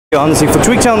Honestly for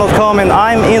tweakchannel.com, and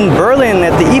I'm in Berlin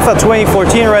at the IFA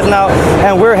 2014 right now,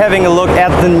 and we're having a look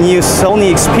at the new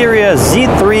Sony Xperia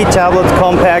Z3 tablet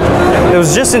compact. It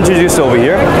was just introduced over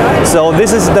here. So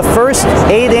this is the first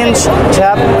 8-inch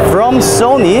tab from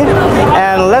Sony,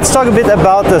 and let's talk a bit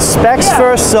about the specs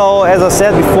first. So as I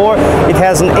said before, it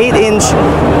has an 8-inch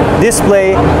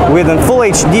display with a full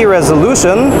HD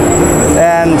resolution,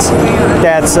 and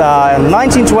that's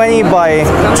 1920 by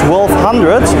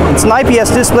 1200. It's an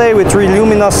IPS display with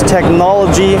Luminous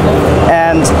technology,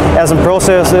 and as a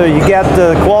processor you get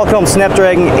the Qualcomm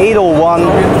Snapdragon 801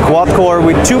 quad-core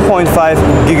with 2.5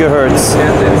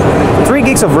 GHz, 3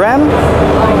 gigs of RAM,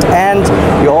 and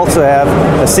you also have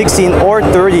a 16 or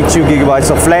 32 gigabytes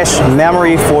of flash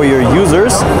memory for your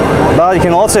users, but you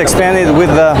can also expand it with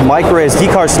the micro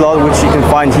SD card slot, which you can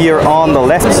find here on the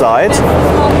left side.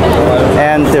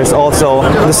 And there's also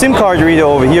the SIM card reader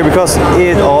over here, because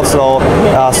it also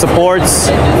supports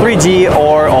 3G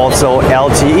or also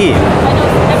LTE.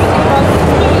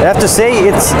 I have to say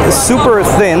it's super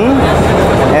thin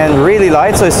and really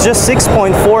light, so it's just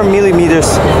 6.4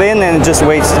 millimeters thin, and it just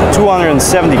weighs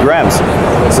 270 grams.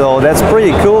 So that's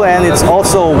pretty cool, and it's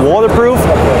also waterproof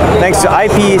thanks to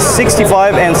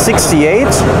IP65 and 68.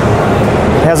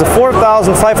 It has a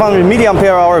 4,500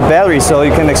 mAh battery, so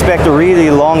you can expect a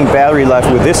really long battery life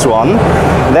with this one.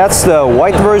 That's the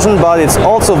white version, but it's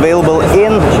also available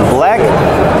in black.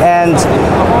 And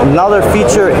another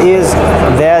feature is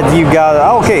that you got,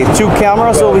 two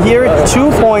cameras over here,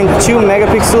 2.2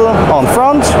 megapixel on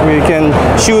front, where you can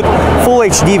shoot full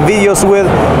HD videos with,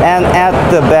 and at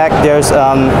the back there's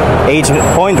an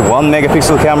 8.1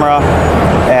 megapixel camera.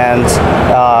 And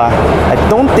I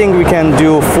don't think we can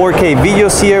do 4K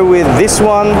videos here with this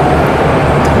one,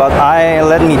 but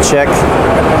let me check.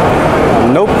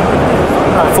 Nope.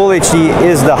 Full HD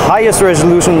is the highest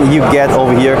resolution you get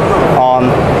over here on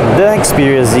the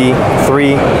Xperia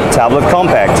Z3 tablet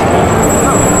compact.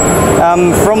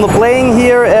 From the playing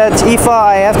here at IFA,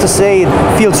 I have to say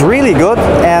it feels really good,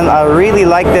 and I really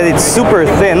like that it's super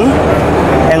thin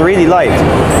and really light.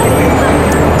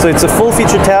 So it's a full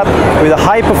feature tab with a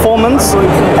high performance,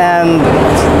 and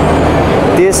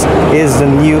this is the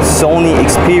new Sony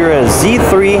Xperia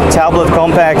Z3 tablet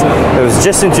compact that was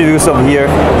just introduced over here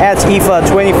at IFA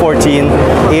 2014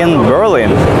 in Berlin.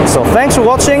 So thanks for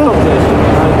watching,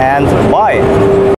 and bye!